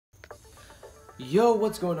Yo,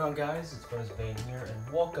 what's going on, guys? It's Bane here,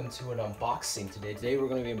 and welcome to an unboxing today. Today we're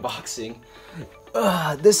going to be unboxing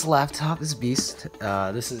this laptop, this beast.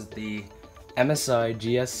 This is the MSI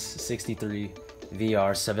GS63VR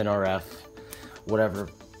 7RF, whatever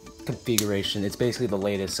configuration. It's basically the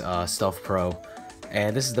latest Stealth Pro,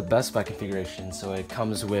 and this is the Best Buy configuration. So it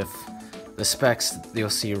comes with the specs you'll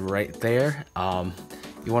see right there.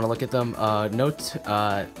 You want to look at them. Note,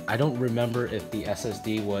 I don't remember if the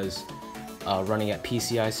SSD was running at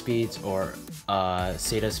PCI speeds or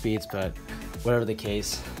SATA speeds, but whatever the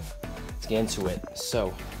case, let's get into it.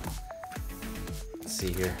 So, let's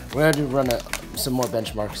see here. We're gonna run some more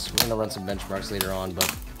benchmarks. We're gonna run some benchmarks later on,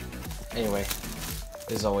 but anyway, this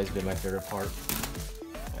has always been my favorite part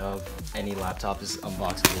of any laptop, is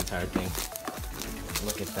unboxing the entire thing.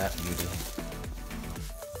 Look at that beauty.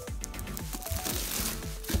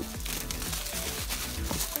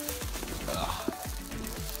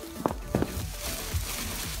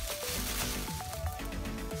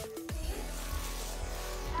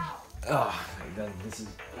 Oh, this is...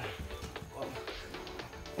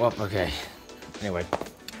 Well, okay. Anyway,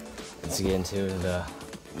 let's get into the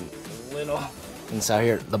little inside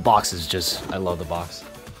here. The box is just... I love the box.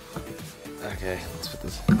 Okay, let's put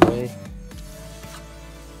this away.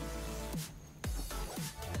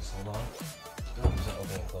 Just hold on. Door keeps on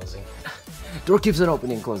opening and closing. Door keeps on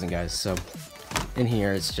opening and closing, guys. So, in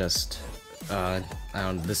here it's just... I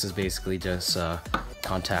don't know, this is basically just...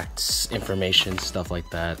 contacts, information, stuff like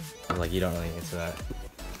that. Like, you don't really get to that.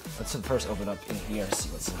 Let's first open up in here, see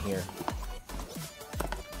what's in here.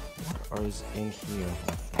 What is in here,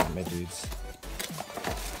 my dudes?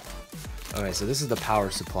 Okay, so this is the power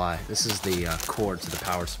supply. This is the cord to the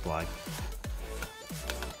power supply.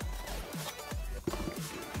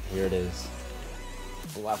 Here it is.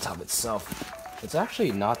 The laptop itself. It's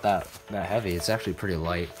actually not that heavy. It's actually pretty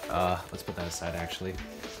light. Let's put that aside, actually.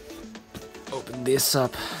 Open this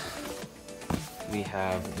up. We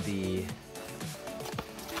have the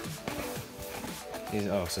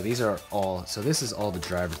this is all the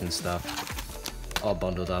drivers and stuff, all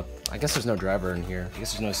bundled up. I guess there's no driver in here. I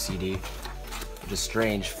guess there's no CD, which is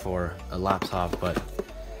strange for a laptop, but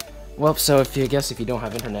well, so if you don't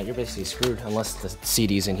have internet, you're basically screwed unless the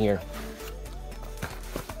CD's in here.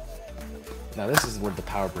 Now this is where the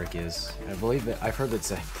power brick is. I believe it. I've heard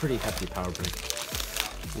it's a pretty hefty power brick.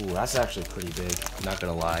 Ooh, that's actually pretty big, not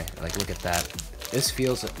gonna lie. Like, look at that. This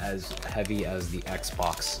feels as heavy as the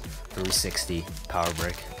Xbox 360 power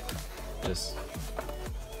brick. Just,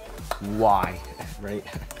 why, right?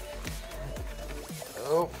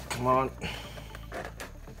 Oh, come on.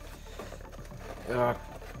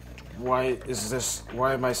 Why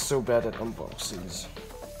am I so bad at unboxings?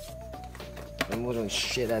 I'm literally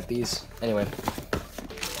shit at these. Anyway,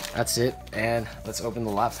 that's it, and let's open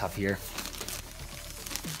the laptop here.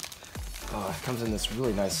 It comes in this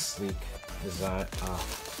really nice sleek design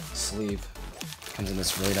sleeve. Comes in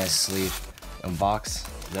this really nice sleeve and box.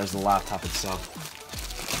 There's the laptop itself.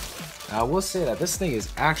 I will say that this thing is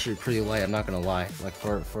actually pretty light. I'm not gonna lie. Like,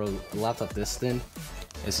 for a laptop this thin,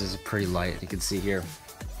 this is pretty light. You can see here.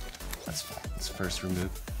 Let's first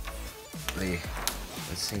remove the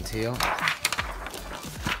thing tail.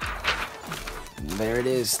 There it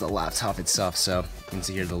is, the laptop itself. So you can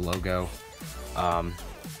see here the logo.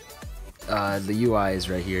 The UI is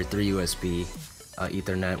right here, 3 USB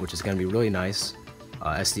Ethernet, which is going to be really nice.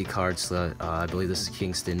 SD cards, I believe this is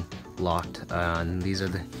Kingston locked, and these are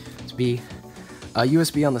the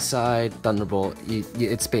USB on the side, Thunderbolt.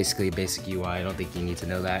 It's basically a basic UI. I don't think you need to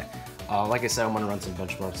know that. Like I said, I'm going to run some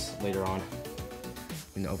benchmarks later on.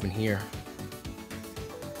 I'm going to open here.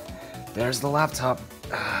 There's the laptop.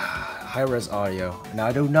 High-res audio. Now,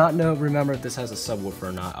 I do not remember if this has a subwoofer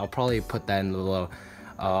or not. I'll probably put that in the below.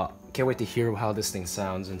 Can't wait to hear how this thing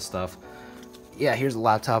sounds and stuff. Yeah, here's the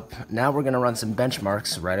laptop. Now we're gonna run some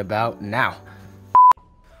benchmarks right about now.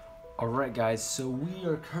 Alright guys, so we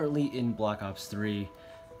are currently in Black Ops 3.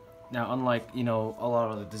 Now, unlike, a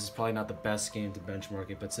lot of this is probably not the best game to benchmark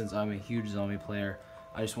it, but since I'm a huge zombie player,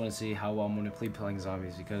 I just want to see how well I'm going to be playing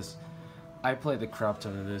zombies, because I play the crap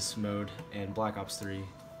ton of this mode in Black Ops 3,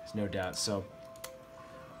 there's no doubt. So,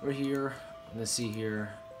 we're here, let's see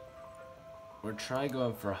here. We're trying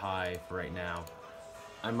going for high for right now.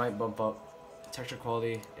 I might bump up texture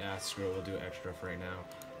quality. Yeah, screw it, we'll do extra for right now.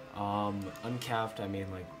 Uncapped, I mean,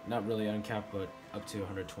 like, not really uncapped, but up to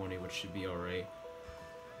 120, which should be alright.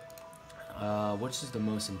 Which is the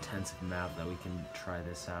most intensive map that we can try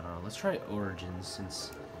this out on? Let's try Origins,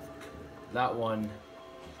 since that one,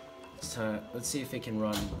 let's see if it can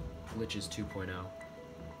run Glitches 2.0.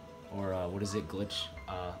 Or, what is it, Glitch?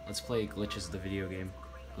 Let's play Glitches, the video game.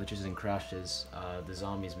 glitches and crashes, the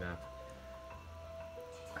zombies map.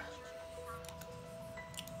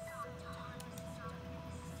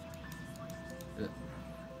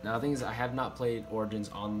 Now the thing is, I have not played Origins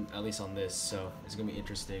on, at least on this, so it's gonna be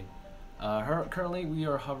interesting. Currently we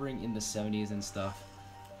are hovering in the 70s and stuff,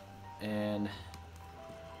 and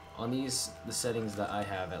on the settings that I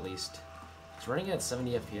have at least, it's running at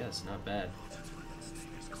 70 FPS, not bad.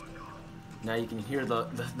 Now you can hear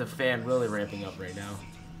the fan really ramping up right now,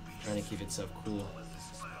 trying to keep itself cool.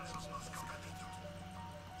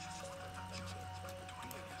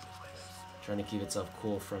 Trying to keep itself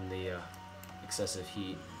cool from the excessive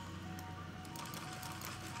heat.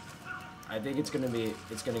 I think it's gonna get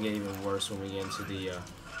even worse when we get into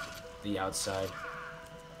the outside.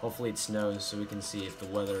 Hopefully it snows so we can see if the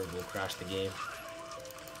weather will crash the game,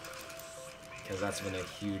 because that's been a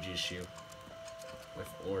huge issue with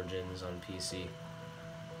Origins on PC.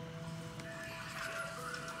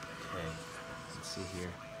 Okay, let's see here.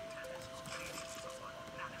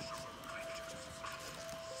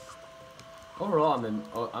 Overall,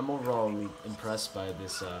 I'm overall impressed by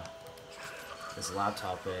this this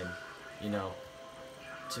laptop, and you know,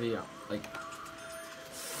 to be like,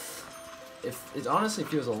 it honestly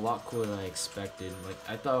feels a lot cooler than I expected. Like,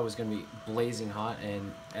 I thought it was gonna be blazing hot,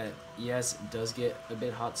 and yes, it does get a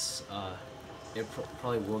bit hot. It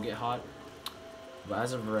probably will get hot, but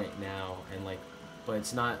as of right now, and like, but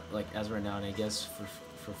it's not like as of right now, and I guess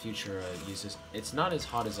for future uses, it's not as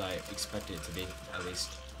hot as I expected it to be, at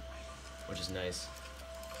least, which is nice.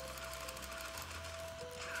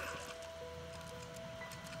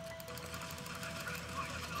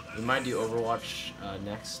 We might do Overwatch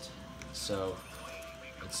next, so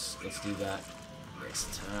let's do that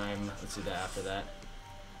next time. Let's do that after that.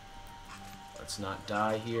 Let's not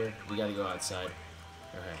die here. We gotta go outside.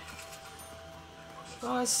 Okay.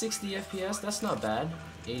 Oh, that's 60 FPS. That's not bad.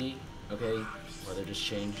 80. Okay. Weather just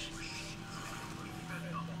changed.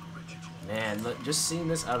 Man, just seeing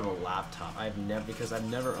this out of a laptop. Because I've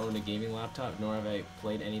never owned a gaming laptop, nor have I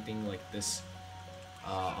played anything like this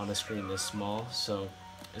on a screen this small. So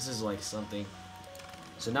this is like something.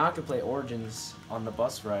 So now I can play Origins on the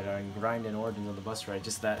bus ride. I can grind in Origins on the bus ride.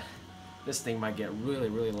 Just that this thing might get really,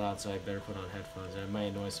 really loud, so I better put on headphones, and it might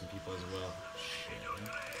annoy some people as well. Shit.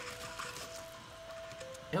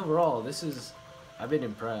 Overall, I've been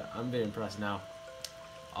impressed now.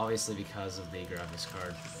 Obviously because of the graphics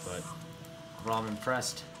card, but overall I'm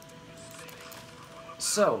impressed.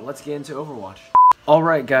 So let's get into Overwatch.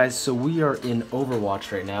 Alright guys, so we are in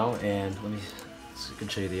Overwatch right now, and I can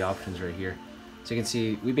show you the options right here. So you can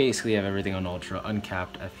see we basically have everything on ultra,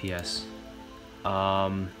 uncapped FPS.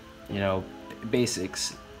 You know, basic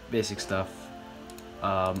stuff.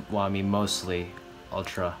 Well, I mean mostly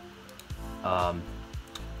ultra, or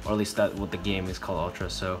at least that's what the game is called, ultra.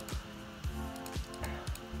 So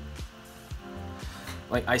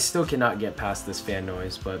like, I still cannot get past this fan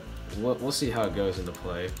noise, but we'll see how it goes into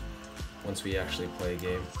play once we actually play a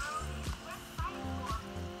game.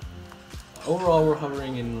 Overall, we're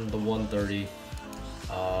hovering in the 130,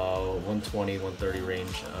 120, 130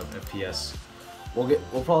 range of FPS. We'll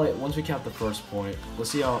probably, once we count the first point, let's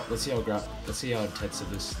see how intensive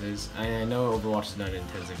this is. I know Overwatch is not an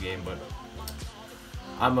intensive game, but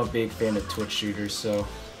I'm a big fan of Twitch shooters, so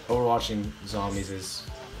Overwatching zombies is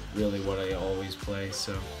really what I always play.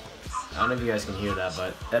 So I don't know if you guys can hear that,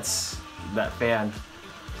 but that's that fan.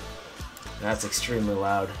 That's extremely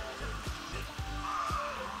loud.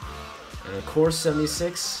 And of course,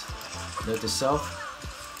 76. Note to self.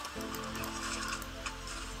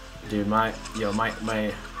 Dude, my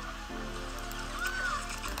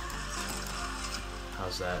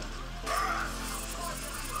how's that?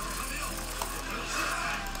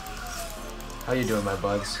 How you doing, my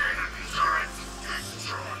buds?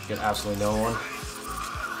 Get absolutely no one.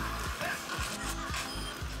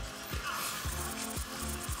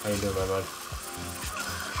 How you doing, my bud?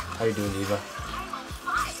 How you doing, Eva?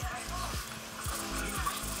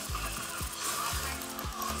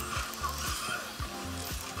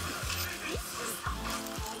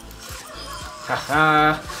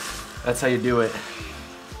 Haha, that's how you do it.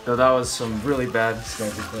 Though that was some really bad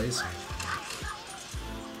sniper plays.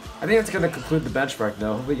 I think that's gonna conclude the benchmark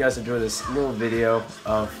though. Hopefully you guys enjoyed this little video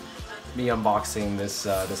of me unboxing this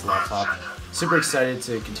this laptop. Super excited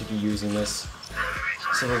to continue using this,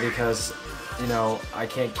 simply because, you know, I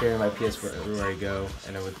can't carry my PS wherever I go,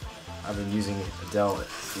 and I've been using a Dell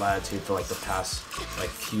Latitude for like the past like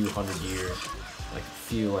few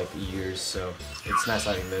years, so it's nice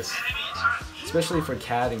having this, especially for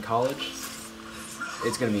CAD in college.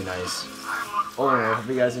 It's gonna be nice. Overall, I hope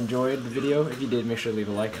you guys enjoyed the video. If you did, make sure to leave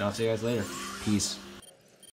a like, and I'll see you guys later. Peace.